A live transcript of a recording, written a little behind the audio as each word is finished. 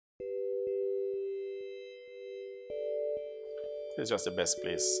It's just the best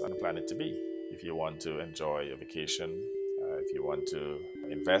place on the planet to be. If you want to enjoy your vacation, if you want to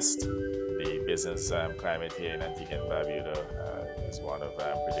invest, the business climate here in Antigua and Barbuda is one of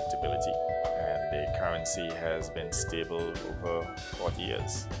predictability, and the currency has been stable over 40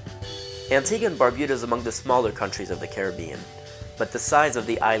 years. Antigua and Barbuda is among the smaller countries of the Caribbean, but the size of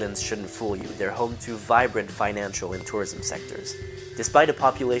the islands shouldn't fool you. They're home to vibrant financial and tourism sectors. Despite a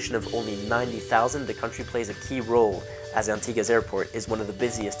population of only 90,000, the country plays a key role as Antigua's airport is one of the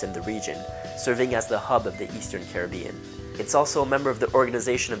busiest in the region, serving as the hub of the Eastern Caribbean. It's also a member of the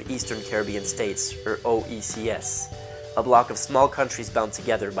Organization of Eastern Caribbean States, or OECS, a bloc of small countries bound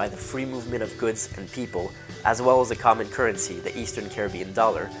together by the free movement of goods and people, as well as a common currency, the Eastern Caribbean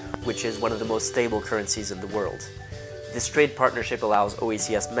dollar, which is one of the most stable currencies in the world. This trade partnership allows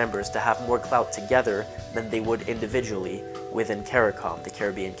OECS members to have more clout together than they would individually within CARICOM, the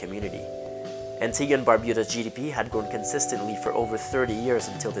Caribbean community. Antigua and Barbuda's GDP had grown consistently for over 30 years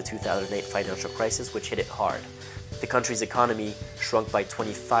until the 2008 financial crisis, which hit it hard. The country's economy shrunk by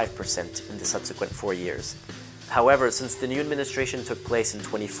 25% in the subsequent 4 years. However, since the new administration took place in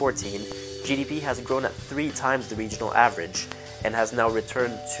 2014, GDP has grown at 3 times the regional average and has now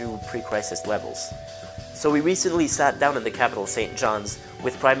returned to pre-crisis levels. So we recently sat down in the capital, St. John's,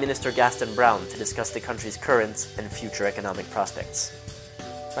 with Prime Minister Gaston Browne to discuss the country's current and future economic prospects.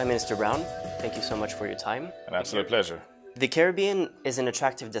 Prime Minister Browne, thank you so much for your time. An absolute pleasure. The Caribbean is an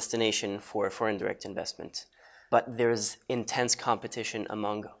attractive destination for foreign direct investment, but there's intense competition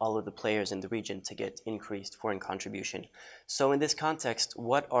among all of the players in the region to get increased foreign contribution. So in this context,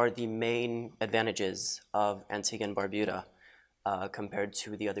 what are the main advantages of Antigua and Barbuda compared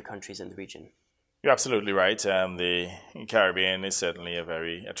to the other countries in the region? You're absolutely right. The Caribbean is certainly a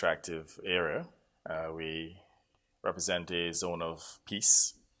very attractive area. We represent a zone of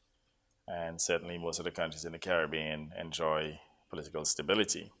peace, and certainly most of the countries in the Caribbean enjoy political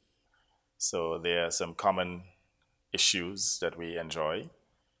stability. So there are some common issues that we enjoy,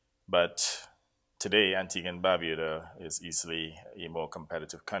 but today Antigua and Barbuda is easily a more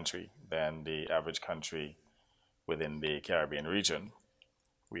competitive country than the average country within the Caribbean region.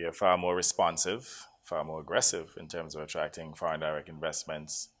 We are far more responsive, far more aggressive in terms of attracting foreign direct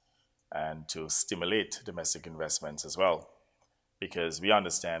investments and to stimulate domestic investments as well, because we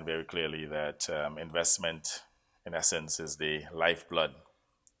understand very clearly that investment, in essence, is the lifeblood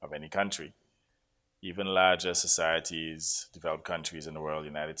of any country. Even larger societies, developed countries in the world,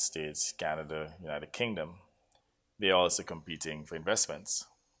 United States, Canada, United Kingdom, they're also competing for investments.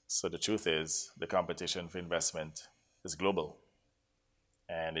 So the truth is, the competition for investment is global.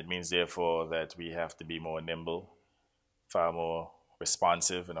 And it means, therefore, that we have to be more nimble, far more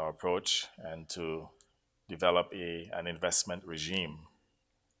responsive in our approach, and to develop an investment regime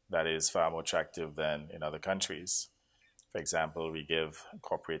that is far more attractive than in other countries. For example, we give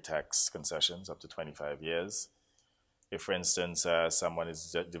corporate tax concessions up to 25 years. If, for instance, someone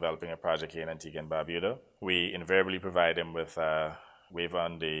is developing a project here in Antigua and Barbuda, we invariably provide them with waive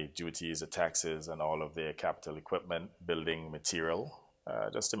on the duties, the taxes, and all of their capital equipment, building material,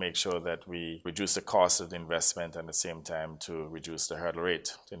 just to make sure that we reduce the cost of the investment and at the same time to reduce the hurdle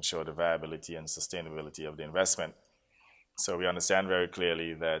rate to ensure the viability and sustainability of the investment. So we understand very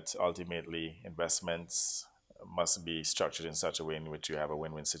clearly that ultimately investments must be structured in such a way in which you have a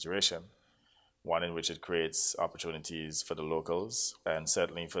win-win situation, one in which it creates opportunities for the locals and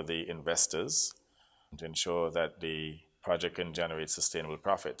certainly for the investors to ensure that the project can generate sustainable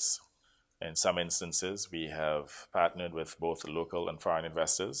profits. In some instances, we have partnered with both local and foreign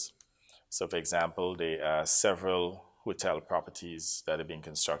investors. So, for example, there are several hotel properties that are being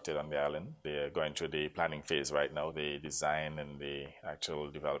constructed on the island. They are going through the planning phase right now. The design and the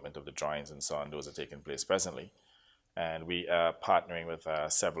actual development of the drawings and so on, those are taking place presently. And we are partnering with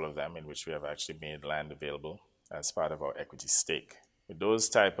several of them in which we have actually made land available as part of our equity stake. With those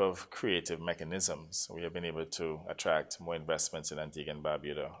type of creative mechanisms, we have been able to attract more investments in Antigua and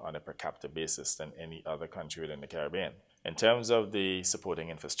Barbuda on a per capita basis than any other country within the Caribbean. In terms of the supporting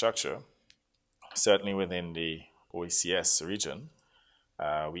infrastructure, certainly within the OECS region,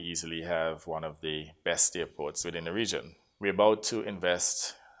 we easily have one of the best airports within the region. We're about to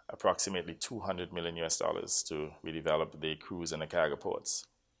invest approximately $200 million to redevelop the cruise and the cargo ports,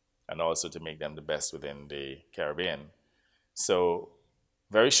 and also to make them the best within the Caribbean. So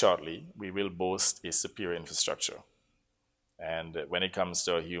very shortly, we will boast a superior infrastructure. And when it comes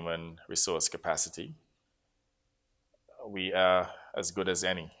to our human resource capacity, we are as good as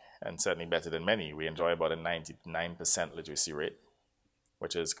any, and certainly better than many. We enjoy about a 99% literacy rate,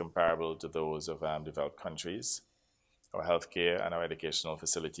 which is comparable to those of developed countries. Our healthcare and our educational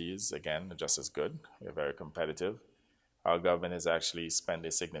facilities, again, are just as good. We're very competitive. our government has actually spent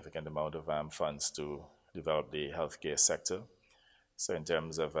a significant amount of funds to develop the healthcare sector. So, in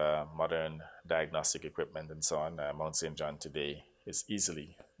terms of modern diagnostic equipment and so on, Mount St. John today is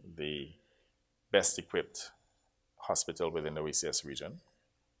easily the best equipped hospital within the OECS region,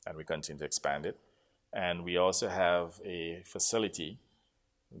 and we continue to expand it. And we also have a facility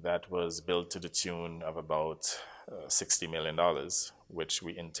that was built to the tune of about $60 million, which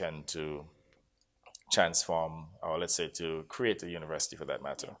we intend to transform, or let's say to create a university for that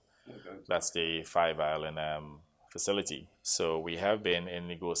matter. That's the Five Island facility. So we have been in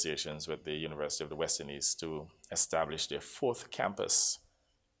negotiations with the University of the West Indies to establish their fourth campus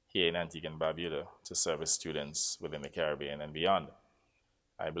here in Antigua and Barbuda to service students within the Caribbean and beyond.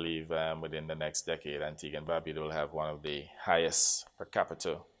 I believe within the next decade, Antigua and Barbuda will have one of the highest per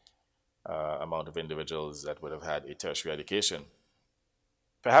capita amount of individuals that would have had a tertiary education.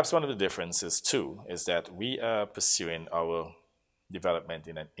 Perhaps one of the differences too is that we are pursuing our development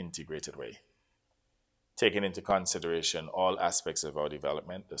in an integrated way, taking into consideration all aspects of our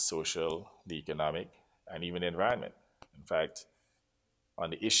development, the social, the economic, and even the environment. In fact, on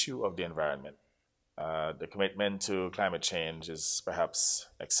the issue of the environment, the commitment to climate change is perhaps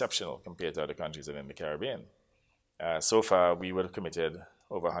exceptional compared to other countries within the Caribbean. So far, we would have committed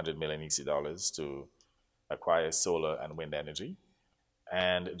over 100 million EC dollars to acquire solar and wind energy.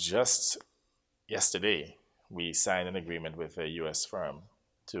 And just yesterday, we signed an agreement with a US firm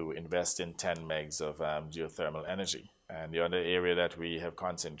to invest in 10 megs of geothermal energy. And the other area that we have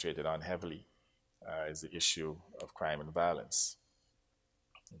concentrated on heavily is the issue of crime and violence.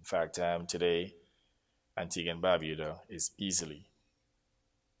 In fact, today, Antigua and Barbuda is easily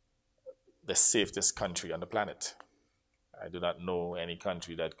the safest country on the planet. I do not know any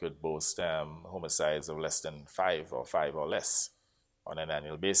country that could boast homicides of less than 5 or less on an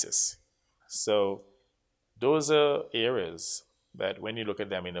annual basis. So those are areas that when you look at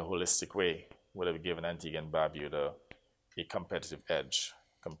them in a holistic way would have given Antigua and Barbuda a competitive edge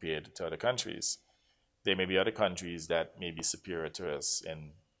compared to other countries. There may be other countries that may be superior to us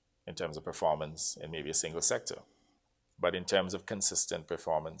in terms of performance in maybe a single sector. But in terms of consistent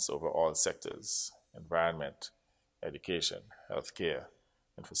performance over all sectors, environment, education, healthcare,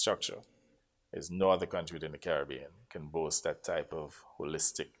 infrastructure, there's no other country within the Caribbean can boast that type of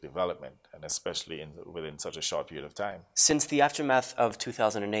holistic development, and especially within such a short period of time. Since the aftermath of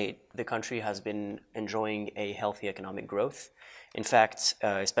 2008, the country has been enjoying a healthy economic growth. In fact,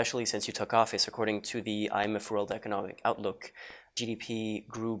 especially since you took office, according to the IMF World Economic Outlook, GDP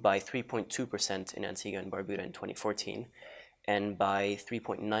grew by 3.2% in Antigua and Barbuda in 2014 and by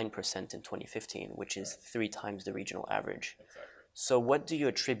 3.9% in 2015, which is 3 times the regional average. So what do you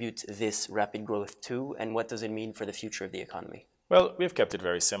attribute this rapid growth to, and what does it mean for the future of the economy? Well, we've kept it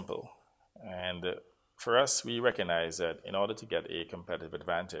very simple. And for us, we recognize that in order to get a competitive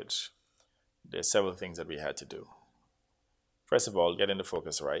advantage, there are several things that we had to do. First of all, getting the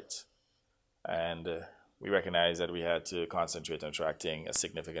focus right. And we recognize that we had to concentrate on attracting a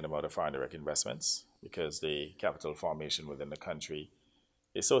significant amount of foreign direct investments because the capital formation within the country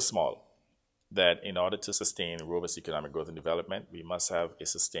is so small that in order to sustain robust economic growth and development, we must have a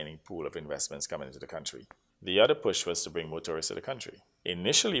sustaining pool of investments coming into the country. The other push was to bring more tourists to the country.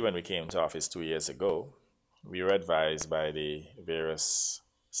 Initially, when we came to office 2 years ago, we were advised by the various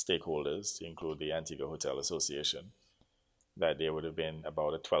stakeholders, to include the Antigua Hotel Association, that there would have been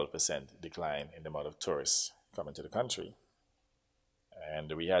about a 12% decline in the amount of tourists coming to the country.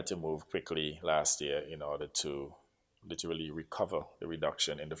 And we had to move quickly last year in order to literally recover the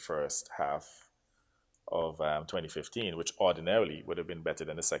reduction in the first half of 2015, which ordinarily would have been better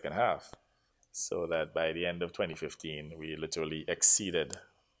than the second half. So that by the end of 2015, we literally exceeded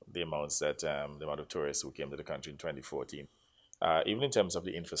the amounts that the amount of tourists who came to the country in 2014. Even in terms of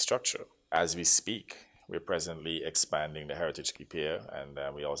the infrastructure, as we speak, we're presently expanding the Heritage Keep here, and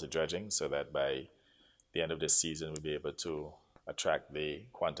we're also dredging so that by the end of this season, we'll be able to attract the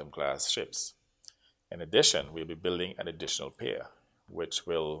Quantum class ships. In addition, we'll be building an additional pier, which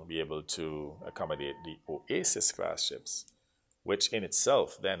will be able to accommodate the Oasis class ships, which in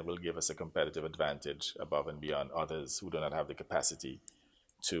itself then will give us a competitive advantage above and beyond others who do not have the capacity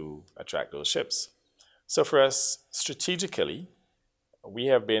to attract those ships. So for us, strategically, we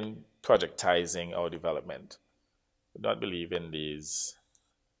have been projectizing our development. We do not believe in these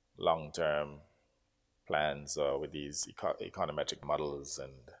long-term plans or with these econometric models,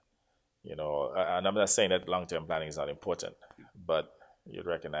 and and I'm not saying that long-term planning is not important, but you'd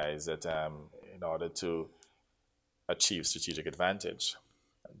recognize that in order to achieve strategic advantage,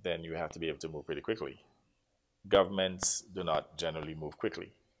 then you have to be able to move pretty quickly. Governments do not generally move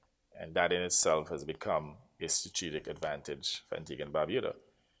quickly, and that in itself has become a strategic advantage for Antigua and Barbuda.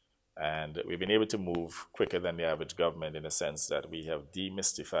 And we've been able to move quicker than the average government in the sense that we have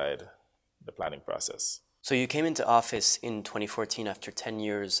demystified the planning process. So you came into office in 2014 after 10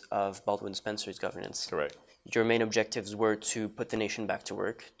 years of Baldwin Spencer's governance. Correct. Your main objectives were to put the nation back to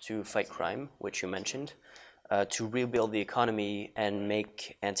work, to fight crime, which you mentioned, to rebuild the economy and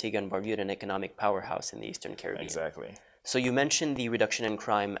make Antigua and Barbuda an economic powerhouse in the Eastern Caribbean. Exactly. So you mentioned the reduction in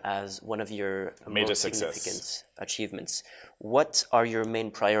crime as one of your major most significant achievements. What are your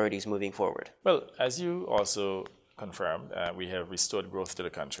main priorities moving forward? Well, as you also confirmed, we have restored growth to the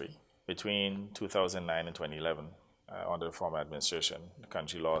country. Between 2009 and 2011, under the former administration, the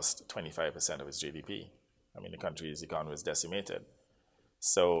country lost 25% of its GDP. I mean, the country's economy was decimated.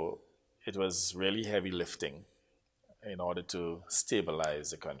 So it was really heavy lifting in order to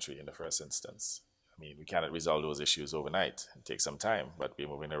stabilize the country in the first instance. I mean, we cannot resolve those issues overnight. It takes some time, but we're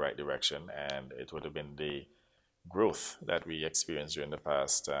moving in the right direction, and it would have been the growth that we experienced during the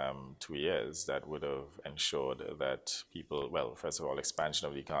past 2 years that would have ensured that people, well, first of all, expansion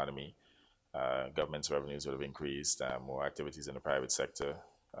of the economy, government's revenues would have increased, more activities in the private sector,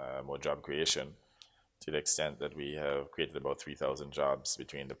 more job creation, to the extent that we have created about 3,000 jobs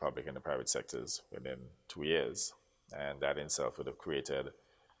between the public and the private sectors within 2 years. And that in itself would have created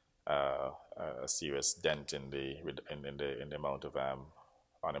a serious dent in the amount of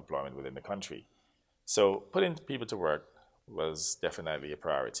unemployment within the country. So putting people to work was definitely a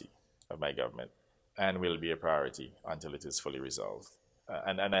priority of my government and will be a priority until it is fully resolved.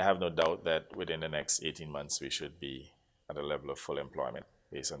 And I have no doubt that within the next 18 months we should be at a level of full employment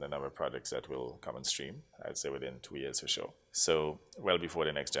based on the number of projects that will come on stream, I'd say within 2 years for sure. So well before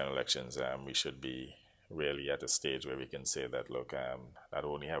the next general elections, we should be really at a stage where we can say that, look, not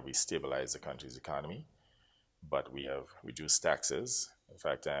only have we stabilized the country's economy, but we have reduced taxes. In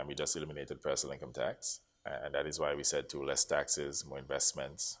fact, we just eliminated personal income tax, and that is why we said to less taxes, more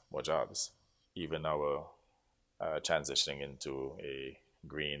investments, more jobs. Even our transitioning into a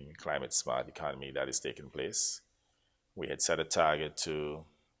green, climate-smart economy that is taking place. We had set a target to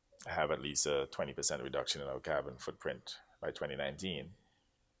have at least a 20% reduction in our carbon footprint by 2019,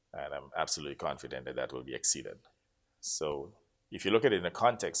 and I'm absolutely confident that that will be exceeded. So if you look at it in the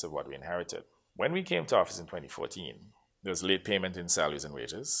context of what we inherited, when we came to office in 2014, there was late payment in salaries and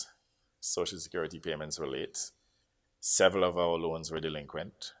wages. Social Security payments were late. Several of our loans were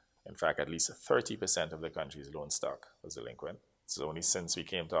delinquent. In fact, at least 30% of the country's loan stock was delinquent. It's only since we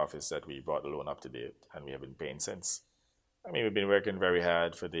came to office that we brought the loan up to date, and we have been paying since. I mean, we've been working very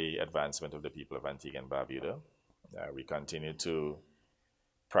hard for the advancement of the people of Antigua and Barbuda. We continue to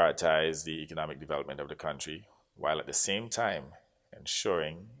prioritize the economic development of the country, while at the same time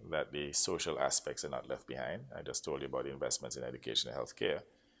ensuring that the social aspects are not left behind. I just told you about the investments in education and healthcare.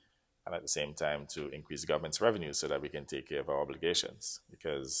 And at the same time to increase the government's revenue so that we can take care of our obligations.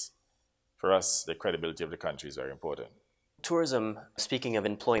 Because for us, the credibility of the country is very important. Tourism, speaking of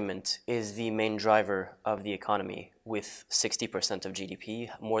employment, is the main driver of the economy, with 60% of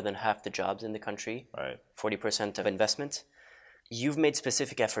GDP, more than half the jobs in the country, right. 40% of investment. You've made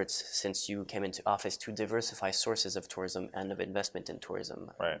specific efforts since you came into office to diversify sources of tourism and of investment in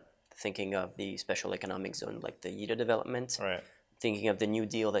tourism. Right. Thinking of the special economic zone like the YITA development, right. Thinking of the new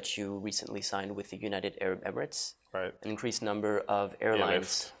deal that you recently signed with the United Arab Emirates, right. An increased number of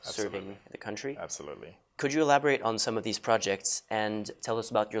airlines serving the country. Absolutely. Could you elaborate on some of these projects and tell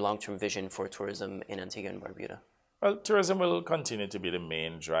us about your long-term vision for tourism in Antigua and Barbuda? Well, tourism will continue to be the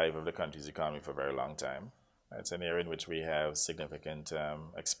main drive of the country's economy for a very long time. It's an area in which we have significant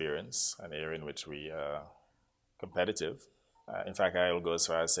experience, an area in which we are competitive. In fact, I will go as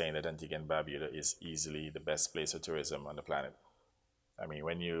far as saying that Antigua and Barbuda is easily the best place for tourism on the planet. I mean,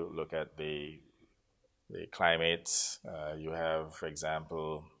 when you look at the climate, you have, for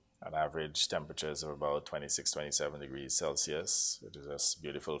example, an average temperatures of about 26, 27 degrees Celsius, which is just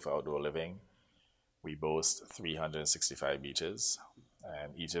beautiful for outdoor living. We boast 365 beaches,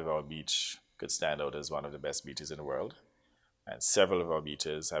 and each of our beach could stand out as one of the best beaches in the world. And several of our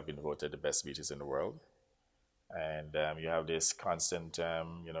beaches have been voted the best beaches in the world. And you have this constant,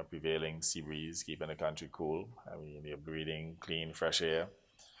 prevailing sea breeze keeping the country cool. I mean, you're breathing clean, fresh air.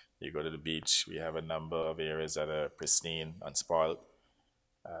 You go to the beach, we have a number of areas that are pristine, unspoiled.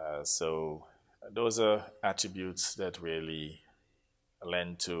 So those are attributes that really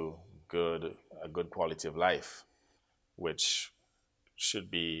lend to a good quality of life, which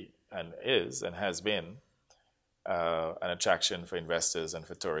should be and is and has been an attraction for investors and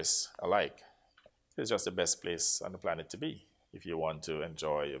for tourists alike. It's just the best place on the planet to be if you want to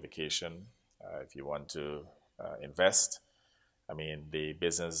enjoy a vacation, if you want to invest. I mean, the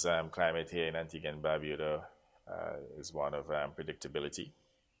business climate here in Antigua and Barbuda is one of predictability.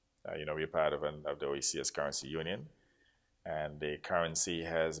 We're part of the OECS currency union, and the currency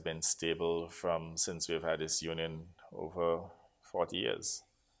has been stable since we've had this union over 40 years.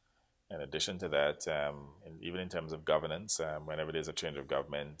 In addition to that, even in terms of governance, whenever there's a change of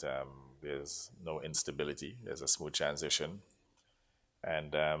government, there's no instability. There's a smooth transition.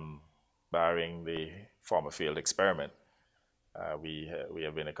 And barring the former failed experiment, we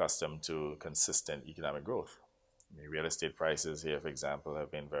have been accustomed to consistent economic growth. I mean, real estate prices here, for example,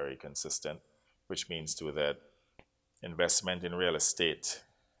 have been very consistent, which means too that investment in real estate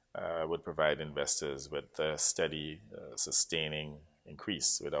would provide investors with a steady, sustaining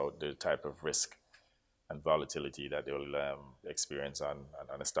increase without the type of risk and volatility that they will experience on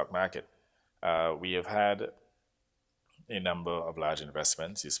the stock market. We have had a number of large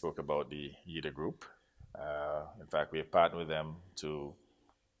investments. You spoke about the YIDA Group. In fact, we have partnered with them to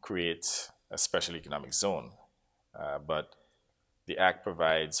create a special economic zone. But the Act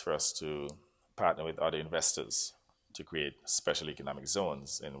provides for us to partner with other investors to create special economic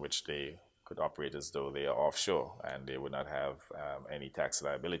zones in which they could operate as though they are offshore and they would not have any tax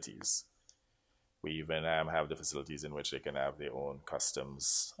liabilities. We even have the facilities in which they can have their own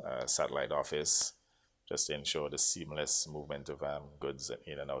customs satellite office just to ensure the seamless movement of goods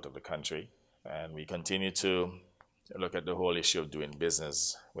in and out of the country. And we continue to look at the whole issue of doing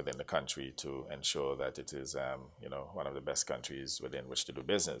business within the country to ensure that it is one of the best countries within which to do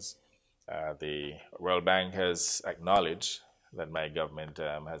business. The World Bank has acknowledged that my government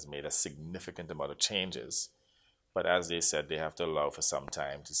has made a significant amount of changes. But as they said, they have to allow for some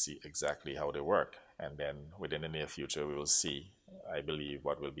time to see exactly how they work. And then within the near future, we will see, I believe,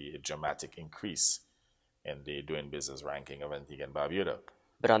 what will be a dramatic increase in the doing business ranking of Antigua and Barbuda.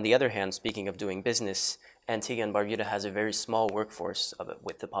 But on the other hand, speaking of doing business, Antigua and Barbuda has a very small workforce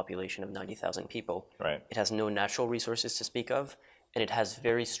with a population of 90,000 people. Right. It has no natural resources to speak of, and it has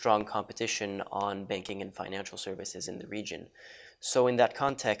very strong competition on banking and financial services in the region. So in that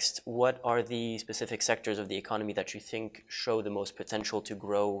context, what are the specific sectors of the economy that you think show the most potential to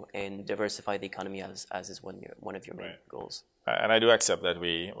grow and diversify the economy as is one of your main goals? And I do accept that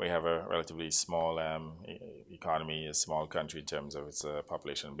we have a relatively small economy, a small country in terms of its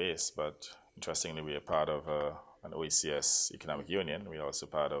population base, but interestingly, we are part of an OECS economic union. We're also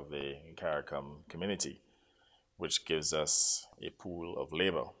part of the CARICOM community, which gives us a pool of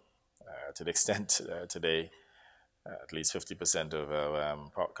labor. To the extent today, at least 50% of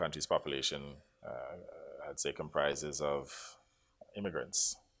our country's population, I'd say, comprises of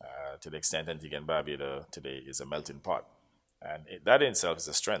immigrants. To the extent Antigua and Barbuda today is a melting pot. And that in itself is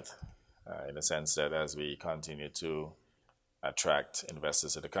a strength, in the sense that as we continue to attract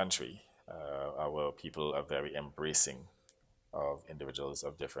investors to the country, our people are very embracing of individuals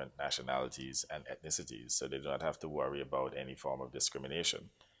of different nationalities and ethnicities, so they do not have to worry about any form of discrimination.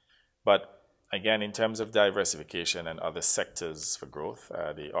 But again, in terms of diversification and other sectors for growth,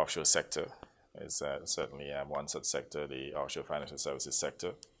 the offshore sector is certainly one such sector, the offshore financial services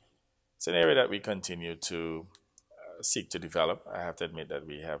sector. It's an area that we continue to seek to develop. I have to admit that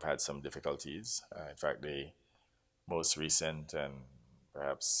we have had some difficulties. In fact, the most recent and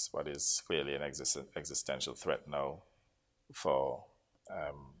perhaps what is clearly an existential threat now for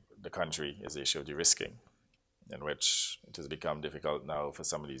the country is the issue of de-risking, in which it has become difficult now for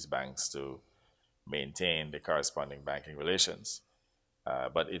some of these banks to maintain the corresponding banking relations.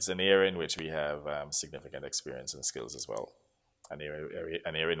 But it's an area in which we have significant experience and skills as well, an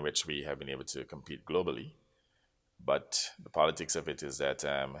area in which we have been able to compete globally. But the politics of it is that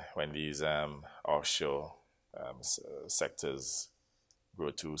when these offshore sectors grow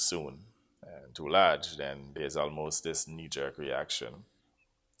too soon and too large, then there's almost this knee-jerk reaction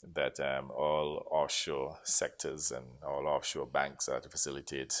that all offshore sectors and all offshore banks are to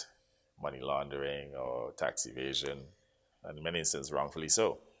facilitate money laundering or tax evasion, and in many instances wrongfully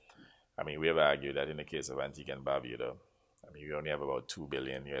so. I mean, we have argued that in the case of Antigua and Barbuda, I mean, we only have about $2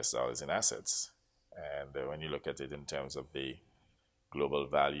 billion in assets. And when you look at it in terms of the global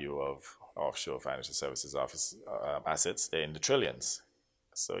value of offshore financial services assets, they're in the trillions.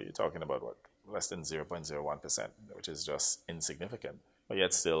 So you're talking about what? Less than 0.01%, which is just insignificant. But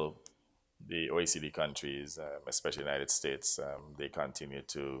yet still, the OECD countries, especially the United States, they continue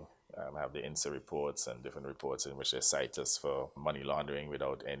to have the INSA reports and different reports in which they cite us for money laundering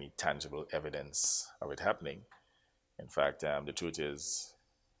without any tangible evidence of it happening. In fact, the truth is,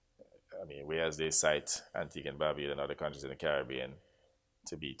 I mean, whereas they cite Antigua and Barbuda and other countries in the Caribbean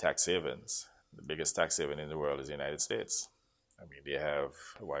to be tax havens, the biggest tax haven in the world is the United States. I mean, they have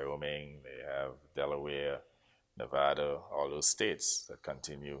Wyoming, they have Delaware, Nevada, all those states that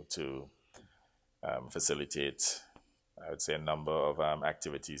continue to facilitate, I would say, a number of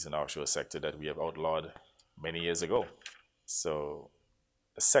activities in the offshore sector that we have outlawed many years ago. So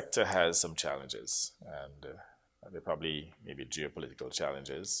the sector has some challenges, and they're probably maybe geopolitical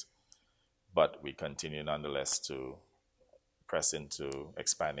challenges, but we continue nonetheless to press into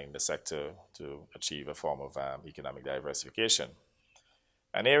expanding the sector to achieve a form of economic diversification.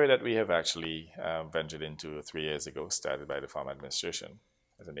 An area that we have actually ventured into 3 years ago, started by the former administration,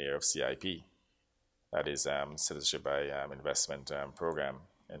 as an area of CIP. That is Citizenship by Investment program,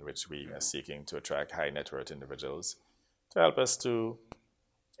 in which we are seeking to attract high net worth individuals to help us to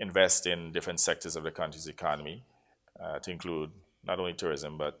invest in different sectors of the country's economy, to include not only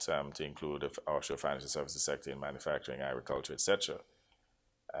tourism, but to include the offshore financial services sector in manufacturing, agriculture, etc.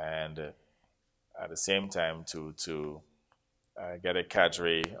 And at the same time, to get a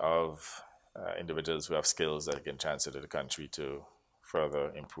cadre of individuals who have skills that can transfer to the country to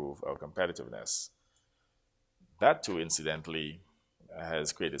further improve our competitiveness. That too, incidentally,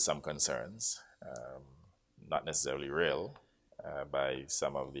 has created some concerns, not necessarily real, by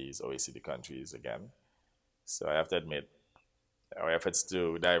some of these OECD countries again. So I have to admit, our efforts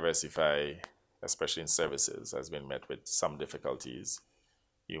to diversify, especially in services, has been met with some difficulties.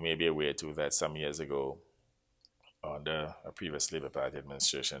 You may be aware too that some years ago, under a previous Labour Party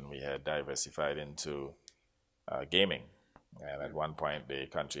administration, we had diversified into gaming. And at one point, the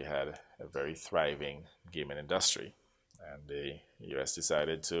country had a very thriving gaming industry. And the US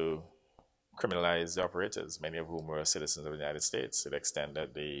decided to criminalize the operators, many of whom were citizens of the United States, to the extent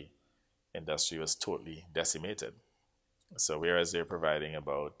that the industry was totally decimated. So whereas they're providing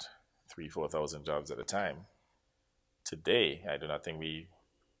about 3,000-4,000 jobs at a time, today I do not think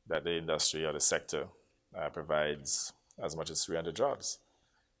that the industry or the sector provides as much as 300 jobs.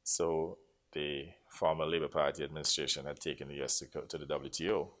 So the former Labour Party administration had taken the US to the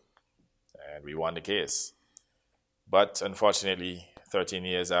WTO, and we won the case. But unfortunately, 13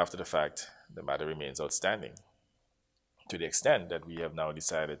 years after the fact, the matter remains outstanding, to the extent that we have now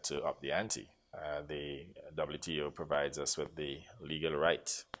decided to up the ante. The WTO provides us with the legal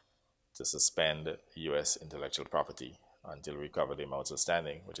right to suspend US intellectual property until we recover the amounts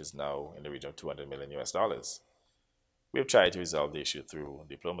outstanding, which is now in the region of $200 million US. We have tried to resolve the issue through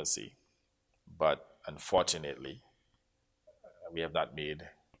diplomacy, but unfortunately, we have not made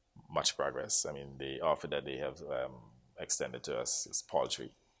much progress. I mean, the offer that they have extended to us is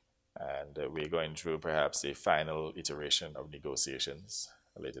paltry, and we're going through perhaps a final iteration of negotiations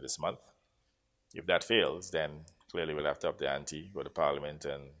later this month. If that fails, then clearly we'll have to up the ante, go to Parliament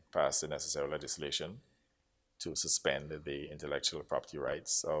and pass the necessary legislation to suspend the intellectual property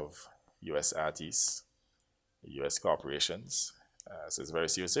rights of US artists, US corporations. So it's a very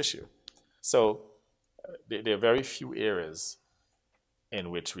serious issue. So there are very few areas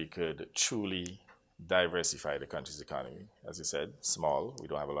in which we could truly diversify the country's economy. As you said, small, we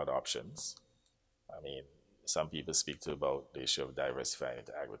don't have a lot of options. I mean, some people speak about the issue of diversifying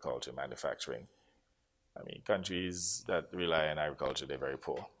into agriculture, manufacturing. I mean, countries that rely on agriculture, they're very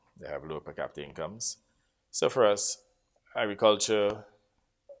poor. They have low per capita incomes. So for us, agriculture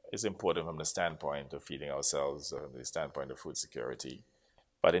is important from the standpoint of feeding ourselves, or the standpoint of food security.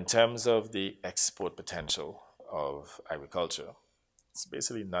 But in terms of the export potential of agriculture, it's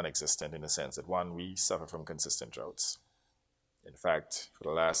basically non-existent in the sense that, one, we suffer from consistent droughts. In fact, for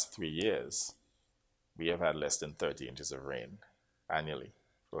the last 3 years, we have had less than 30 inches of rain annually.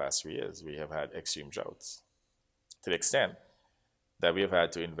 For the last 3 years, we have had extreme droughts, to the extent that we have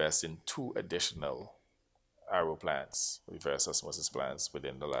had to invest in 2 additional RO plants, reverse osmosis plants,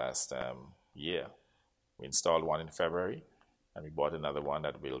 within the last year. We installed one in February, and we bought another one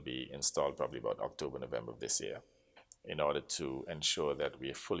that will be installed probably about October, November of this year, in order to ensure that we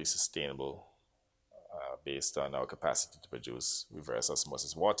are fully sustainable based on our capacity to produce reverse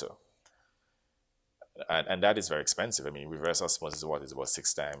osmosis water. And that is very expensive. I mean, reverse osmosis water is about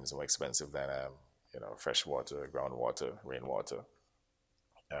 6 times more expensive than fresh water, groundwater, rainwater.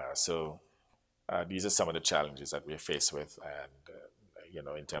 So these are some of the challenges that we're faced with, and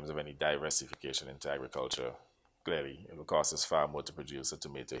in terms of any diversification into agriculture, clearly it will cost us far more to produce a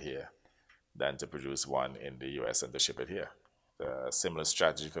tomato here than to produce one in the US and to ship it here. A similar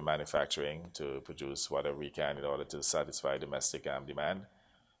strategy for manufacturing, to produce whatever we can in order to satisfy domestic demand,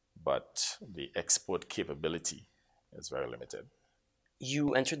 but the export capability is very limited.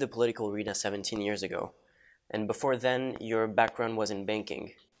 You entered the political arena 17 years ago, and before then, your background was in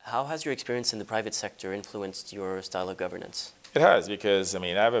banking. How has your experience in the private sector influenced your style of governance? It has, because, I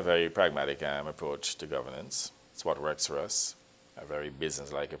have a very pragmatic approach to governance. It's what works for us, a very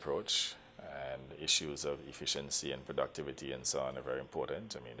business-like approach. and issues of efficiency and productivity and so on are very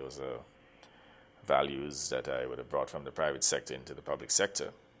important. I mean, those are values that I would have brought from the private sector into the public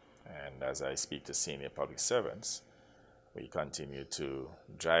sector. And as I speak to senior public servants, we continue to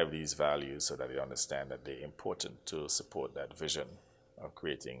drive these values so that they understand that they're important to support that vision of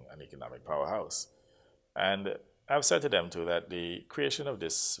creating an economic powerhouse. And I've said to them too that the creation of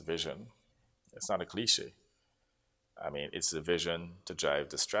this vision, it's not a cliche. I mean, it's the vision to drive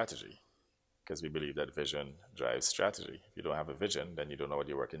the strategy, because we believe that vision drives strategy. If you don't have a vision, then you don't know what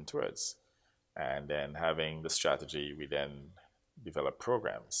you're working towards. And then having the strategy, we then develop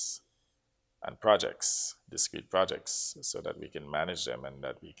programs and projects, discrete projects, so that we can manage them and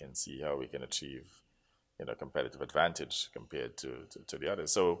that we can see how we can achieve, competitive advantage compared to the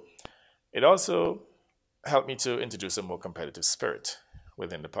others. So it also helped me to introduce a more competitive spirit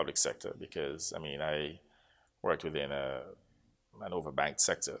within the public sector, because, I mean, I worked within an overbanked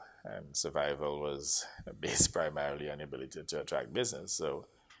sector, and survival was based primarily on the ability to attract business. So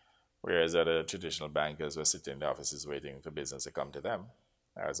whereas other traditional bankers were sitting in the offices waiting for business to come to them,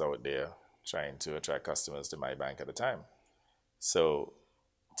 I was out there trying to attract customers to my bank at the time. So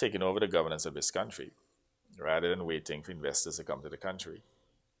taking over the governance of this country, rather than waiting for investors to come to the country,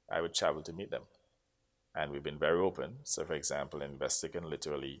 I would travel to meet them. And we've been very open. So for example, an investor can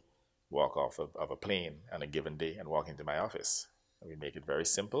literally walk off of a plane on a given day and walk into my office. And we make it very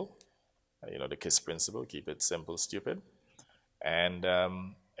simple. The KISS principle, keep it simple, stupid. And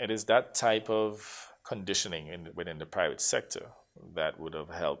it is that type of conditioning within the private sector that would have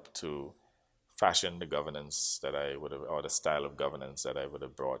helped to fashion the governance that I would have, or the style of governance that I would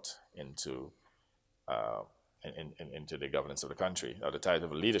have brought into the governance of the country, or the type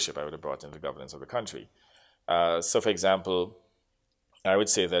of leadership I would have brought into the governance of the country. So for example, I would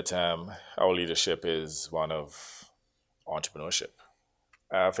say that our leadership is one of entrepreneurship.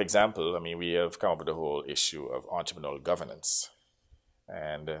 For example, I mean, we have come up with the whole issue of entrepreneurial governance.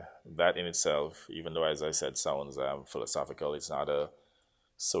 And that in itself, even though, as I said, sounds philosophical, it's not a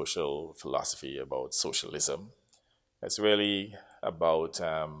social philosophy about socialism. It's really about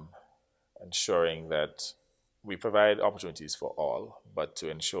ensuring that we provide opportunities for all, but to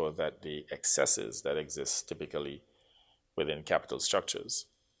ensure that the excesses that exist typically within capital structures,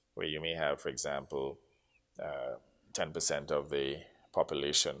 where you may have, for example, 10% of the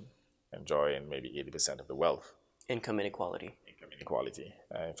population enjoying maybe 80% of the wealth. Income inequality.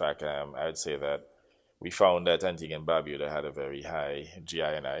 In fact, I would say that we found that Antigua and Barbuda had a very high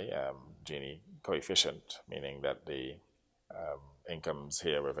Gini coefficient, meaning that the incomes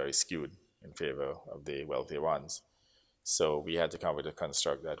here were very skewed in favor of the wealthier ones. So we had to come with a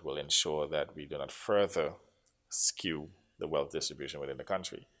construct that will ensure that we do not further skew the wealth distribution within the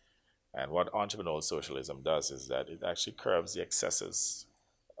country. And what entrepreneurial socialism does is that it actually curbs the excesses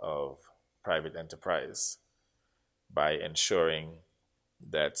of private enterprise by ensuring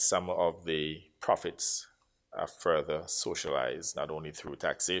that some of the profits are further socialized, not only through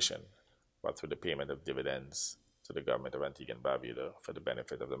taxation, but through the payment of dividends to the government of Antigua and Barbuda for the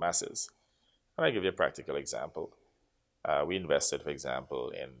benefit of the masses. And I'll give you a practical example. We invested, for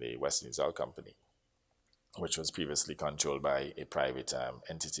example, in the West Indies Oil Company, which was previously controlled by a private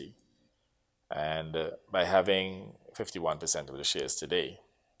entity. And by having 51% of the shares today,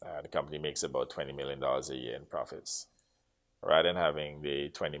 the company makes about $20 million a year in profits. Rather than having the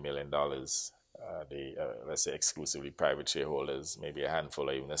 $20 million, let's say exclusively private shareholders, maybe a handful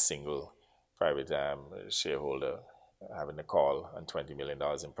or even a single private shareholder having a call on $20 million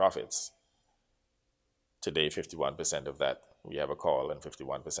in profits. Today, 51% of that, we have a call on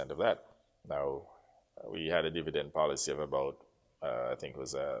 51% of that. Now, we had a dividend policy of about, I think it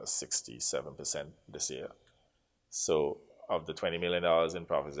was 67% this year. So of the $20 million in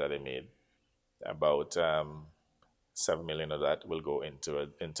profits that they made, about $7 million of that will go into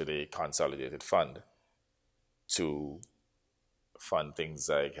the consolidated fund to fund things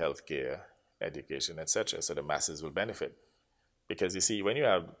like healthcare, education, etc. So the masses will benefit. Because you see, when you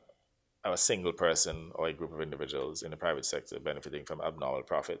have a single person or a group of individuals in the private sector benefiting from abnormal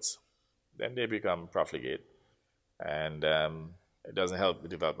profits, then they become profligate, and it doesn't help the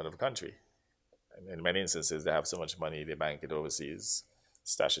development of the country. And in many instances, they have so much money, they bank it overseas,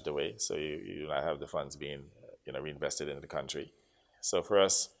 stash it away, so you do not have the funds being reinvested into the country. So for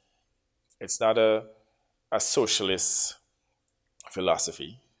us, it's not a socialist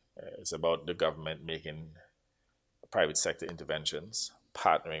philosophy. It's about the government making private sector interventions,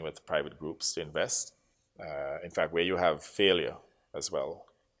 partnering with private groups to invest. In fact, where you have failure as well,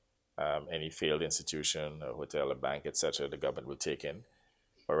 any failed institution, a hotel, a bank, etc., the government will take in.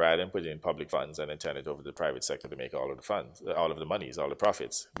 But rather than putting in public funds and then turn it over to the private sector to make all of the funds, all of the monies, all the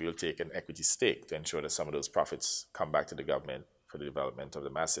profits, we will take an equity stake to ensure that some of those profits come back to the government for the development of the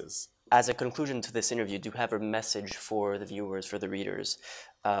masses. As a conclusion to this interview, do you have a message for the viewers, for the readers,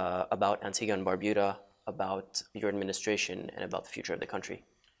 about Antigua and Barbuda, about your administration, and about the future of the country?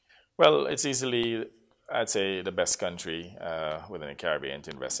 Well, it's easily, I'd say, the best country within the Caribbean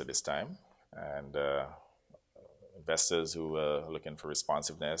to invest at this time. And investors who are looking for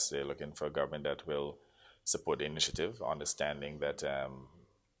responsiveness, they're looking for a government that will support the initiative, understanding that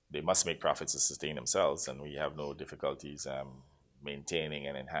they must make profits to sustain themselves, and we have no difficulties maintaining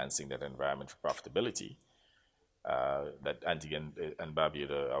and enhancing that environment for profitability. That Antigua and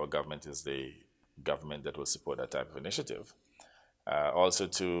Barbuda, our government is the government that will support that type of initiative. Also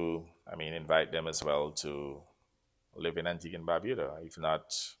to, invite them as well to live in Antigua and Barbuda, if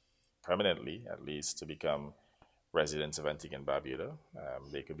not permanently, at least to become residents of Antigua and Barbuda.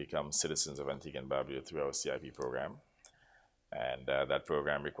 They could become citizens of Antigua and Barbuda through our CIP program. And that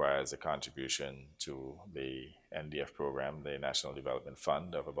program requires a contribution to the NDF program, the National Development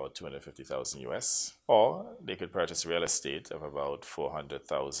Fund, of about $250,000 US. Or they could purchase real estate of about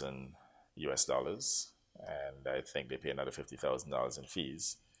 $400,000 US. And I think they pay another $50,000 in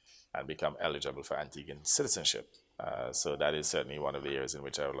fees and become eligible for Antiguan citizenship. So that is certainly one of the areas in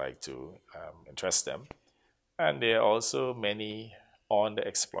which I would like to interest them. And there are also many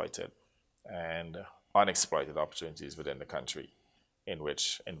underexploited and unexploited opportunities within the country in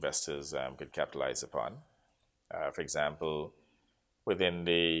which investors could capitalize upon. For example, within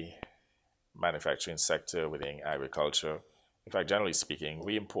the manufacturing sector, within agriculture, in fact, generally speaking,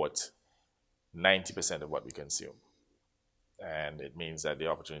 we import 90% of what we consume. And it means that the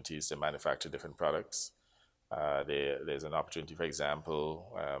opportunities to manufacture different products, there's an opportunity, for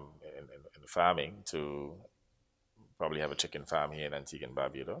example, in farming to probably have a chicken farm here in Antigua and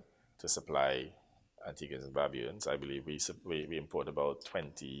Barbuda to supply Antiguans and Barbudans. I believe we import about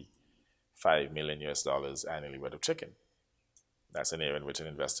 $25 million US annually worth of chicken. That's an area in which an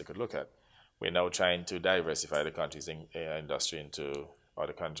investor could look at. We're now trying to diversify the country's industry into, or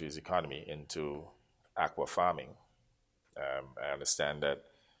the country's economy into aqua farming. I understand that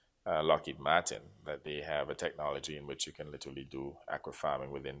Lockheed Martin, that they have a technology in which you can literally do aqua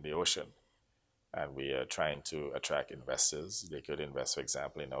farming within the ocean. And we are trying to attract investors. They could invest, for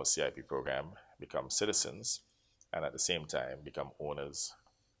example, in our CIP program, become citizens, and at the same time become owners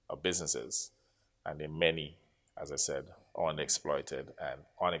of businesses. And there are many, as I said, underexploited and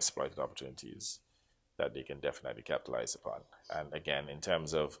unexploited opportunities that they can definitely capitalize upon. And again, in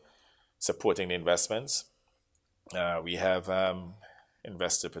terms of supporting the investments, we have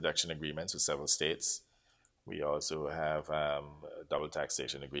investor protection agreements with several states. We also have double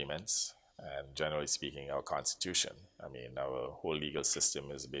taxation agreements. And generally speaking, our constitution, our whole legal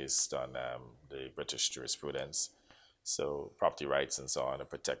system is based on the British jurisprudence. So property rights and so on are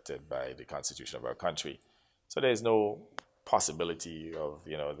protected by the constitution of our country. So there's no possibility of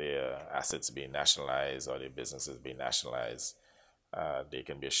their assets being nationalized or their businesses being nationalized. They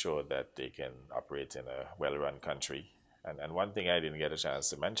can be assured that they can operate in a well-run country. And one thing I didn't get a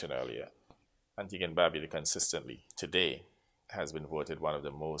chance to mention earlier, Antigua and Barbuda consistently today has been voted one of the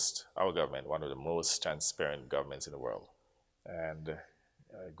most transparent governments in the world. And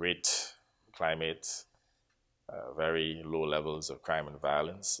great climate, very low levels of crime and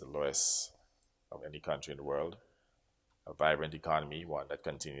violence, the lowest of any country in the world. A vibrant economy, one that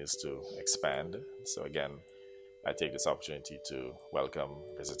continues to expand. So again, I take this opportunity to welcome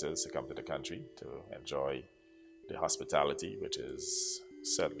visitors to come to the country to enjoy the hospitality, which is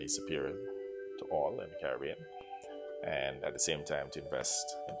certainly superior to all in the Caribbean. And at the same time to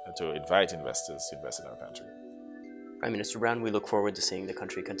invite investors to invest in our country. Prime Minister Browne, we look forward to seeing the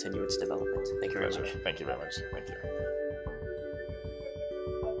country continue its development. Thank you very much. Thank you very much. Thank you.